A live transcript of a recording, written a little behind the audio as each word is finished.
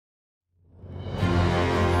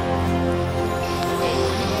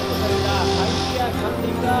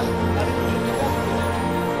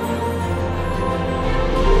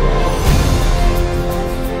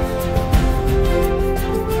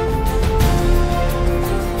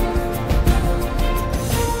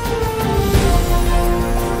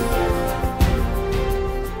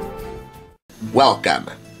Welcome.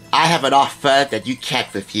 I have an offer that you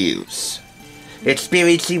can't refuse.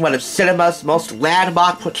 Experiencing one of cinema's most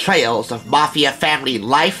landmark portrayals of mafia family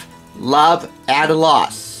life, love, and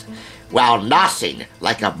loss, while nossing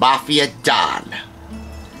like a mafia don.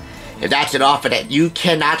 If that's an offer that you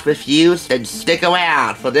cannot refuse, then stick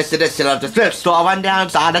around for this edition of the Thrift Store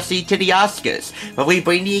Rundown's Odyssey to the Oscars, where we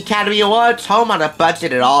bring the Academy Awards home on a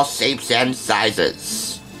budget in all shapes and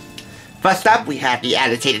sizes. First up, we have the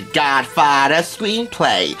annotated Godfather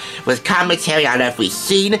screenplay, with commentary on every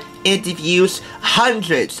scene, interviews,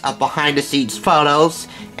 hundreds of behind-the-scenes photos,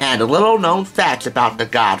 and little-known facts about the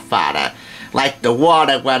Godfather, like the war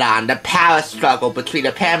that went on, the power struggle between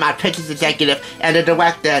the Paramount Pictures executive and the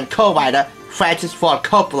director and co-writer Francis Ford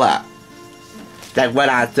Coppola that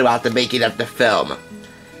went on throughout the making of the film.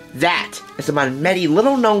 That is among many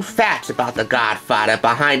little-known facts about the Godfather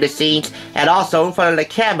behind the scenes and also in front of the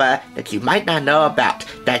camera that you might not know about,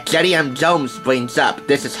 that Jenny M. Jones brings up.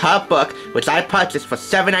 This is her book, which I purchased for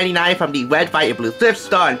 $7.99 from the Red, White, and Blue Thrift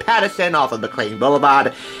Store in Patterson off of McLean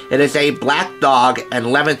Boulevard. It is a Black Dog and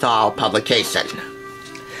Leventhal publication.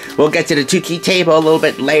 We'll get to the Tucci table a little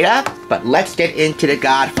bit later, but let's get into the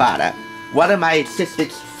Godfather. One of my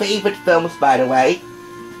assistant's favorite films, by the way.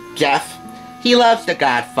 Jeff. He loves The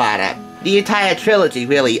Godfather. The entire trilogy,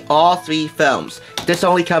 really, all three films. This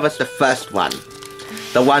only covers the first one.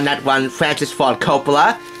 The one that won Francis Ford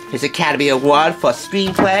Coppola his Academy Award for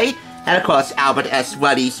Screenplay, and of course Albert S.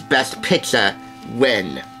 Ruddy's Best Picture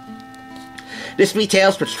win. This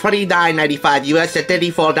retails for $29.95 US and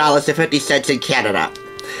 $34.50 in Canada.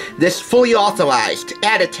 This fully authorized,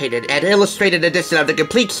 annotated, and illustrated edition of the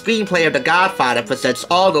complete screenplay of The Godfather presents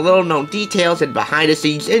all the little-known details and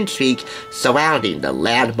behind-the-scenes intrigue surrounding the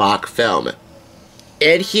landmark film.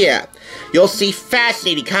 In here, you'll see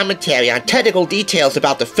fascinating commentary on technical details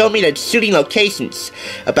about the filming and shooting locations,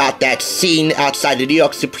 about that scene outside the New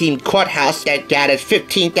York Supreme Courthouse that gathered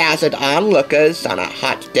 15,000 onlookers on a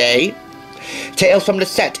hot day. Tales from the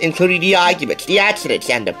set, including the arguments, the accidents,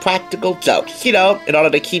 and the practical jokes, in order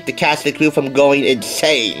to keep the cast and crew from going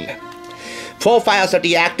insane. Profiles of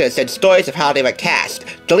the actors and stories of how they were cast,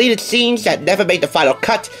 deleted scenes that never made the final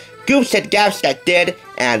cut, goofs and gaffes that did,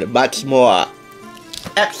 and much more.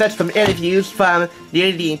 Excerpts from interviews from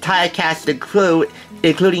nearly the entire cast and crew,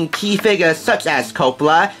 including key figures such as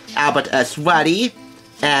Coppola, Albert S. Ruddy,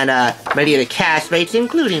 and many of the castmates,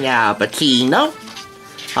 including Al Pacino,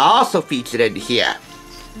 are also featured in here.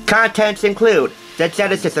 Contents include the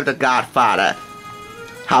genesis of The Godfather,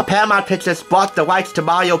 how Paramount Pictures bought the rights to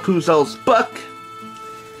Mario Puzo's book,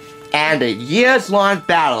 and the years-long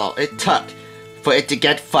battle it took for it to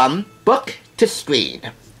get from book to screen.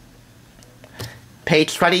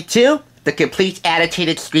 Page 22, the complete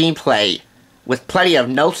annotated screenplay, with plenty of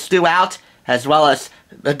notes throughout, as well as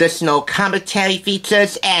additional commentary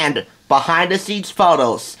features and behind-the-scenes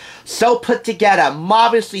photos, so put together,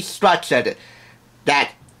 marvelously structured,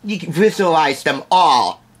 that you can visualize them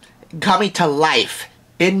all coming to life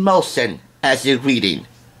in motion as you're reading.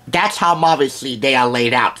 That's how marvelously they are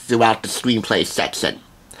laid out throughout the screenplay section.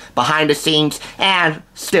 Behind the scenes and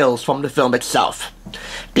stills from the film itself.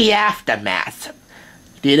 The aftermath.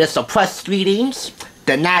 The initial press screenings,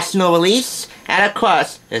 the national release, and of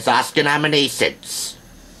course, his Oscar nominations.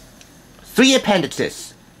 3 appendices.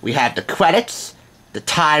 We have the credits, the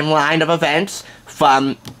timeline of events,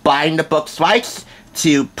 from buying the book's rights,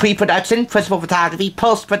 to pre-production, principal photography,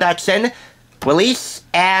 post-production, release,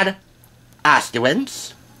 and Oscar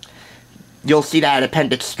wins. You'll see that in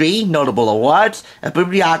Appendix 3, Notable Awards, a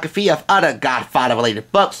bibliography of other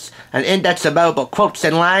Godfather-related books, an index of memorable quotes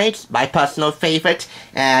and lines, my personal favorite,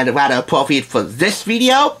 and rather appropriate for this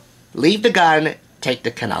video, Leave the Gun, Take the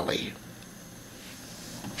Cannoli.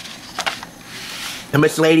 The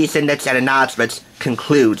miscellaneous index and announcements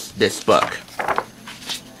concludes this book.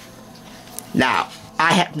 Now,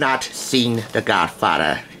 I have not seen The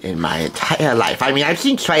Godfather in my entire life. I mean, I've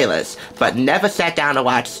seen trailers, but never sat down to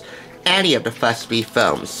watch any of the first 3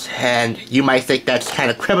 films. And you might think that's kind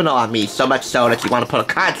of criminal on me, so much so that you want to put a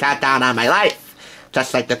contract down on my life,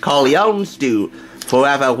 just like the Corleones do,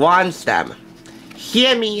 forever warns them.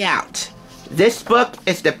 Hear me out. This book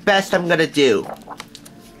is the best I'm gonna do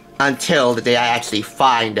until the day I actually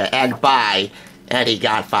find and buy any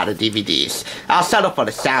Godfather DVDs. I'll settle for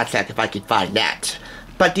the soundtrack if I can find that.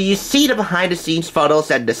 But do you see the behind-the-scenes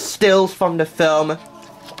photos and the stills from the film?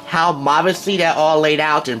 How marvelously they're all laid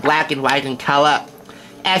out in black and white and color.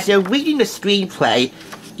 As you're reading the screenplay,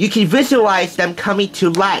 you can visualize them coming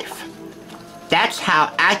to life. That's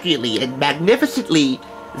how accurately and magnificently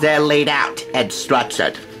they're laid out and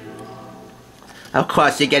structured. Of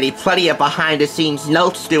course, you're getting plenty of behind-the-scenes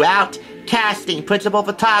notes throughout, casting, principal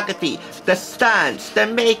photography, the stunts, the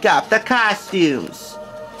makeup, the costumes.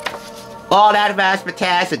 All that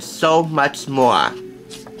razzmatazz and so much more.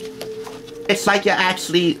 It's like you're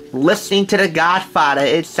actually listening to The Godfather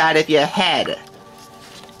inside of your head.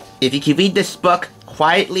 If you can read this book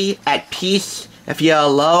quietly, at peace, if you're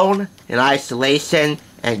alone, in isolation,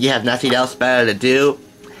 and you have nothing else better to do,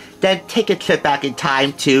 then take a trip back in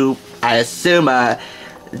time to, I assume,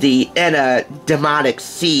 the inner demonic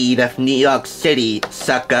seed of New York City,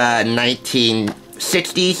 circa 1960s,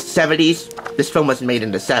 70s. This film was made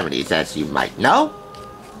in the 70s, as you might know.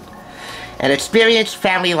 And experience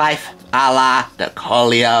family life a la the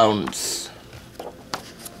Corleones.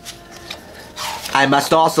 I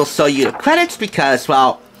must also show you the credits because,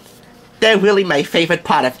 well, they're really my favorite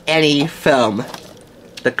part of any film.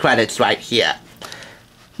 The credits right here.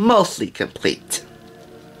 Mostly complete.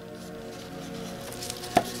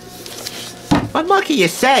 What more can you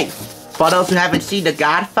say? For those who haven't seen The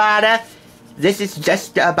Godfather, this is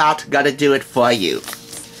just about gonna do it for you.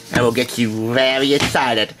 And will get you very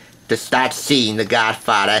excited to start seeing The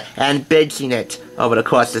Godfather and binging it over the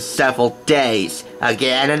course of several days,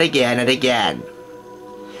 again and again and again.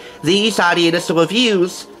 These are the initial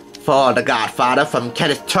reviews for The Godfather from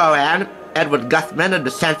Kenneth Turan, Edward Guthman of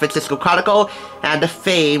the San Francisco Chronicle, and the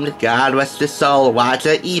famed, God rest his soul,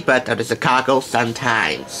 Roger Ebert of the Chicago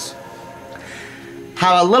Sun-Times.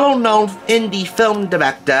 How a little-known indie film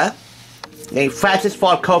director named Francis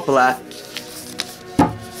Ford Coppola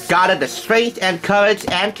garnered the strength and courage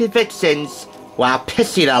and convictions while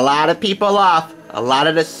pissing a lot of people off, a lot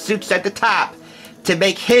of the suits at the top, to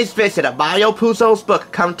make his vision of Mario Puzo's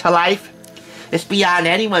book come to life is beyond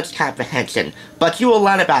anyone's comprehension, but you will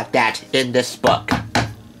learn about that in this book.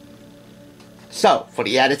 So, for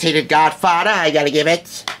the annotated Godfather, I gotta give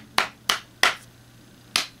it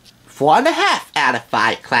 4.5 out of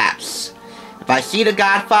 5 claps. If I see The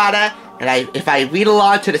Godfather, and if I read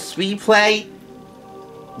along to the screenplay,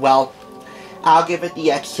 well, I'll give it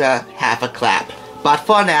the extra half a clap. But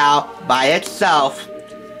for now, by itself,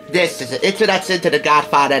 this is an introduction to The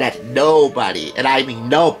Godfather that nobody, and I mean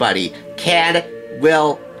nobody, can,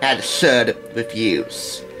 will, and should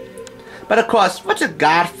refuse. But of course, what's a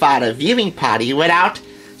Godfather viewing party without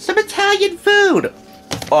some Italian food?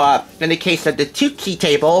 Or, in the case of the Tucci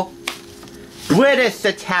table, British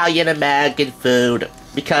Italian-American food.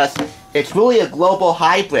 Because it's really a global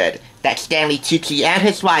hybrid that Stanley Tucci and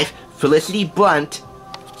his wife, Felicity Blunt,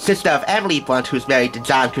 sister of Emily Blunt, who's married to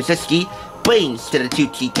John Krasinski, brings to the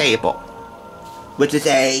Tucci table, which is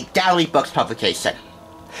a gallery books publication.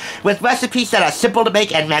 With recipes that are simple to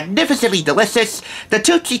make and magnificently delicious, the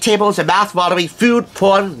Tucci table is a mouth-watering food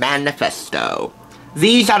porn manifesto.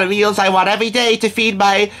 These are the meals I want every day to feed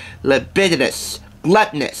my libidinous,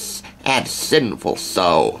 gluttonous, and sinful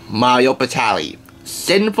soul. Mario Batali.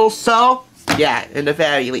 Sinful soul? Yeah, in the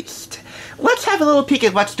very least. Let's have a little peek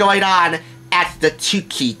at what's going on at the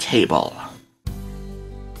Tucci table.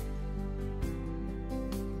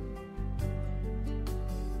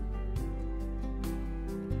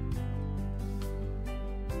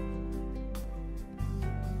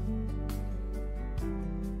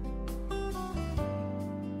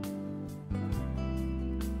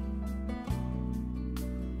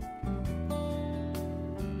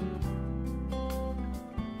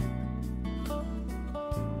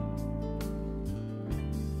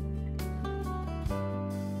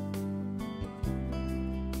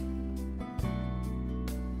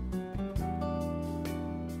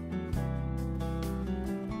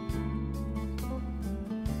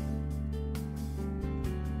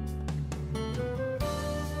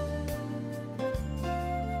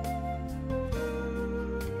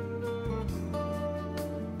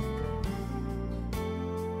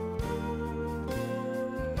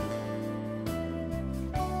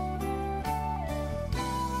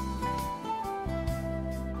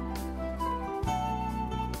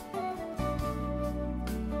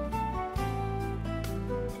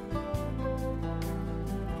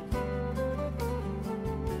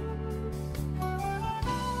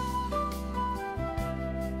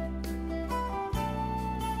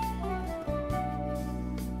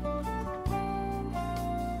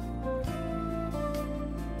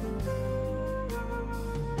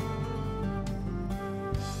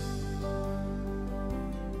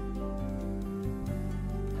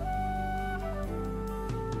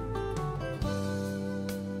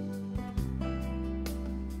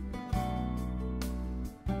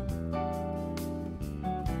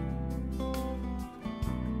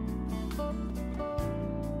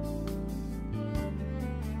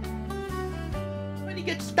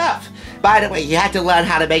 pretty good stuff. By the way, you had to learn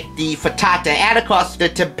how to make the frittata and, of course, the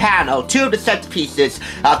timpano, 2 of the centerpieces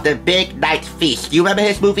of the Big Night Feast. You remember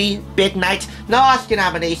his movie, Big Night? No Oscar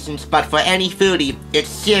nominations, but for any foodie, it's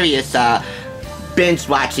serious,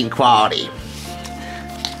 binge-watching quality.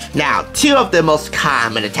 Now, 2 of the most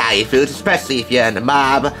common Italian foods, especially if you're in the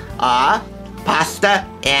mob, are pasta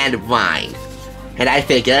and wine. And I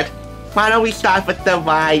figured, why don't we start with the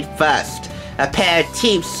wine first?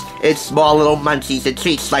 Aperitifs and small little munchies and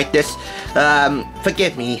treats like this,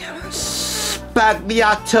 forgive me,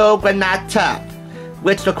 Spagliato Granata,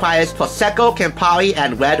 which requires Prosecco, Campari,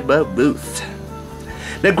 and red vermouth.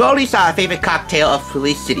 Negronis are a favorite cocktail of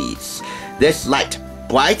Felicity's. This light,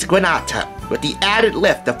 bright Granata, with the added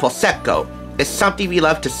lift of Prosecco, is something we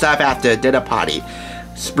love to serve after a dinner party.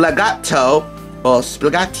 Splagato, or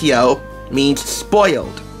Splagatio, means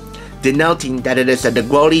spoiled, denoting that it is a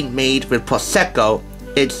Negroni made with Prosecco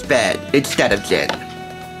instead of gin.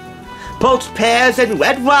 Poached pears and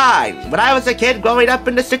red wine. When I was a kid growing up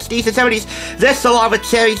in the 60s and 70s, this along with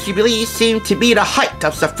cherry jubilee seemed to be the height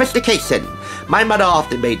of sophistication. My mother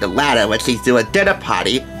often made the latter when she threw a dinner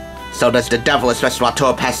party. So does the devilish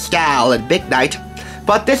restaurateur Pascal and Big Night,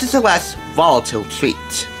 but this is a less volatile treat.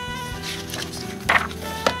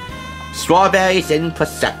 Strawberries in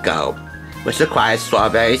Prosecco, which requires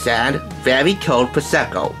strawberries and very cold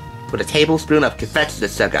Prosecco, with a tablespoon of confectioner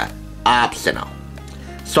sugar, optional.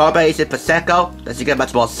 Strawberries in Prosecco doesn't get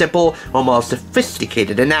much more simple or more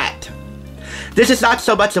sophisticated than that. This is not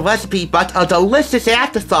so much a recipe, but a delicious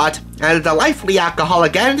afterthought and a delightfully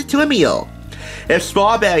alcoholic end to a meal. If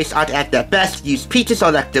strawberries aren't at their best, use peaches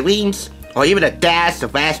or nectarines, or even a dash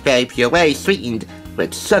of raspberry puree sweetened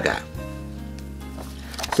with sugar.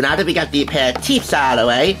 So now that we got the aperitifs out of the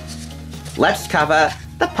way, let's cover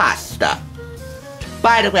the pasta.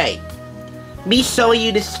 By the way, me showing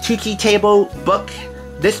you this Tucci table book,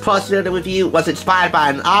 this portion of the review was inspired by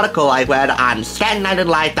an article I read on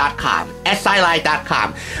StanIslandLive.com,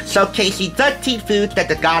 SILive.com, showcasing 13 foods that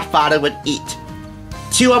the Godfather would eat.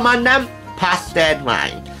 2 among them, pasta and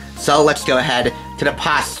wine. So let's go ahead to the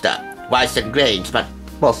pasta. Rice and grains, but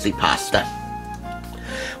mostly pasta.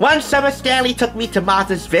 One summer, Stanley took me to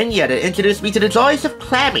Martha's Vineyard and introduced me to the joys of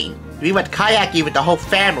clamming. We went kayaking with the whole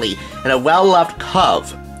family in a well-loved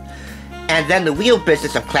cove. And then the real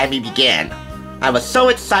business of clamming began. I was so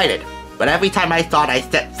excited, but every time I thought I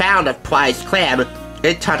found a prized clam,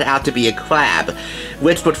 it turned out to be a crab,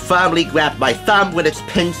 which would firmly grab my thumb with its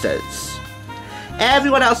pincers.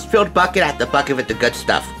 Everyone else filled bucket after bucket with the good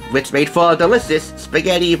stuff, which made for a delicious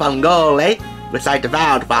spaghetti vongole, which I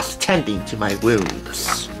devoured whilst tending to my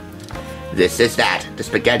wounds. This is that, the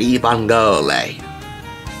spaghetti vongole.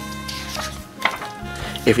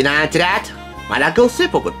 If you're not into that, why not go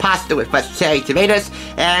simple with pasta with fresh cherry tomatoes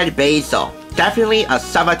and basil? Definitely a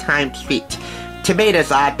summertime treat.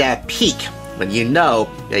 Tomatoes are at their peak when you know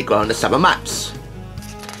they grow in the summer months.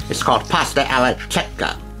 It's called pasta alla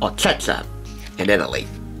cecca, or cecca, in Italy.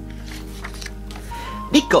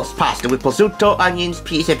 Nico's pasta with prosciutto, onions,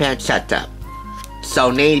 peas, and pancetta.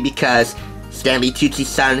 So named because Stanley Tucci's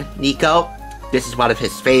son, Nico, this is one of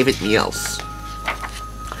his favorite meals.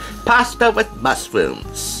 Pasta with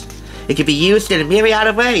mushrooms. It can be used in a myriad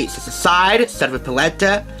of ways, as a side, served with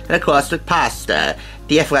polenta, and of course with pasta,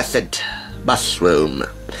 the effervescent mushroom.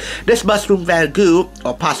 This mushroom ragu,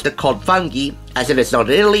 or pasta called fungi, as it is known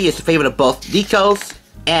in Italy, is the favorite of both Nico's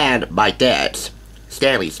and my dad's,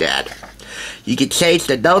 Stanley's dad. You can change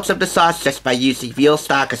the notes of the sauce just by using veal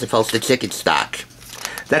stock as opposed to chicken stock.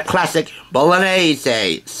 The classic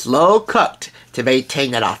bolognese, slow cooked to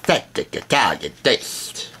maintain that authentic Italian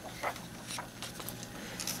taste.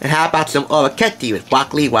 And how about some orecchiette with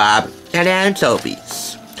broccoli rabe and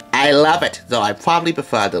anchovies? I love it, though I probably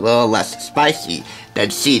prefer it a little less spicy than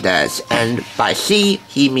she does, and by she,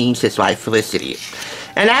 he means his wife Felicity.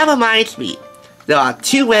 And that reminds me, there are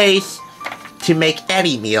 2 ways to make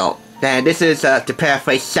any meal, and this is to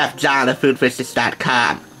paraphrase Chef John of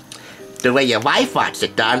foodbusiness.com. The way your wife wants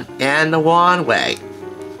it done, and the wrong way.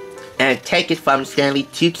 And take it from Stanley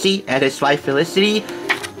Tucci and his wife Felicity,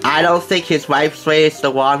 I don't think his wife's way is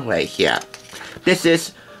the wrong way here. This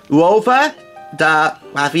is uova da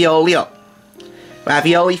raviolio.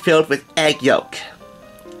 Ravioli filled with egg yolk.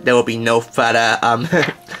 There will be no further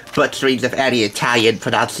butcherings of any Italian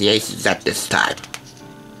pronunciations at this time.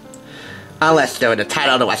 Unless they're in the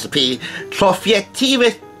title of the recipe. Trofietti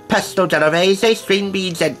with pesto genovese, string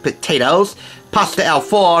beans and potatoes. Pasta al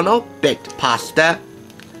forno, baked pasta,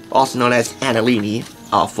 also known as annellini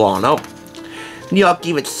al forno.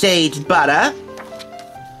 Gnocchi with sage butter.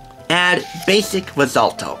 And basic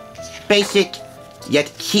risotto. Basic,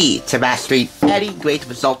 yet key to mastering any great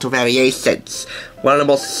risotto variations. One of the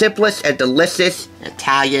most simplest and delicious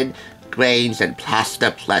Italian grains and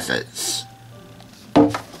pasta pleasures.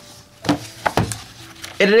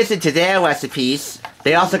 In addition to their recipes,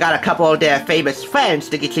 they also got a couple of their famous friends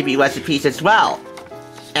to contribute recipes as well.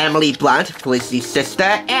 Emily Blunt, Felicity's sister,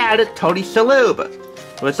 and Tony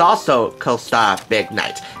Shalhoub, who is also co-star of Big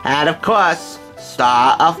Night, and of course,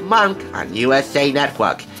 star of Monk on USA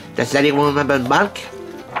Network. Does anyone remember Monk?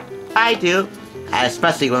 I do. I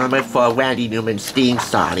especially remember for Randy Newman's theme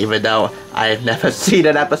song, even though I have never seen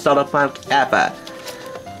an episode of Monk ever.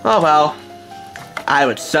 Oh well, I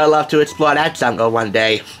would so love to explore that jungle one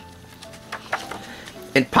day.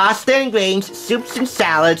 In pasta and grains, soups and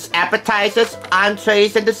salads, appetizers,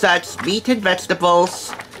 entrees and desserts, meat and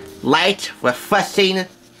vegetables, light, refreshing,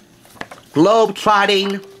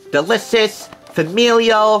 globe-trotting, delicious,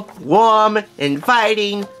 familial, warm,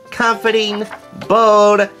 inviting, comforting,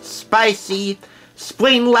 bold, spicy,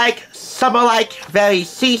 spring-like, summer-like, very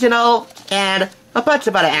seasonal, and a bunch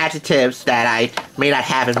of other adjectives that I may not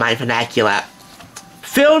have in my vernacular.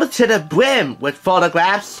 Filled to the brim with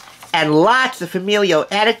photographs and lots of familial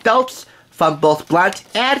anecdotes from both Blunt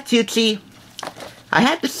and Tucci, I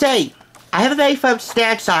have to say, I have a very firm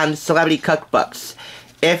stance on celebrity cookbooks.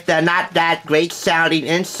 If they're not that great sounding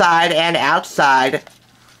inside and outside,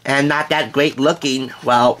 and not that great looking,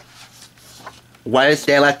 well, what is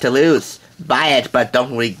there left to lose? Buy it, but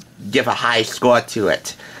don't really give a high score to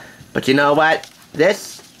it. But you know what?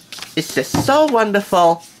 This is just so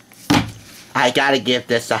wonderful. I gotta give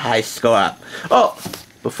this a high score. Oh,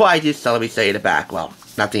 before I do so, let me say the back. Well,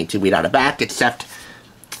 nothing to read on the back except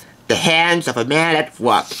the hands of a man at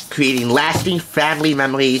work, creating lasting family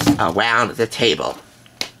memories around the table.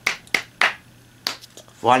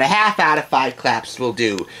 4.5 out of 5 claps will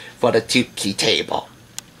do for the Tucci table.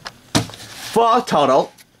 For a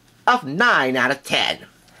total of 9 out of 10.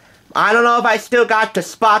 I don't know if I still got the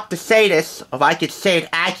spot to say this, or if I could say it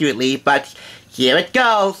accurately, but here it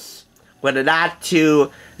goes. With a nod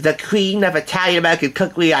to the queen of Italian-American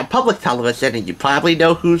cookery on public television, and you probably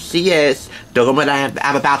know who she is, the woman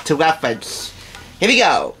I'm about to reference. Here we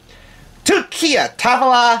go. Tucci a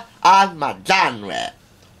tavola al mangiare.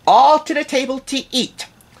 All to the table to eat,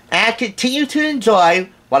 and continue to enjoy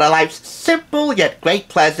one of life's simple yet great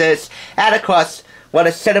pleasures, and of course, one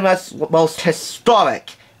of cinema's most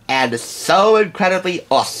historic and so incredibly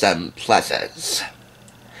awesome pleasures.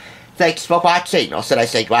 Thanks for watching, or should I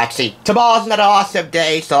say grazie. Tomorrow's another awesome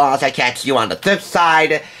day, so long as I catch you on the thrift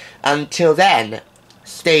side. Until then,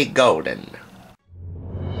 stay golden.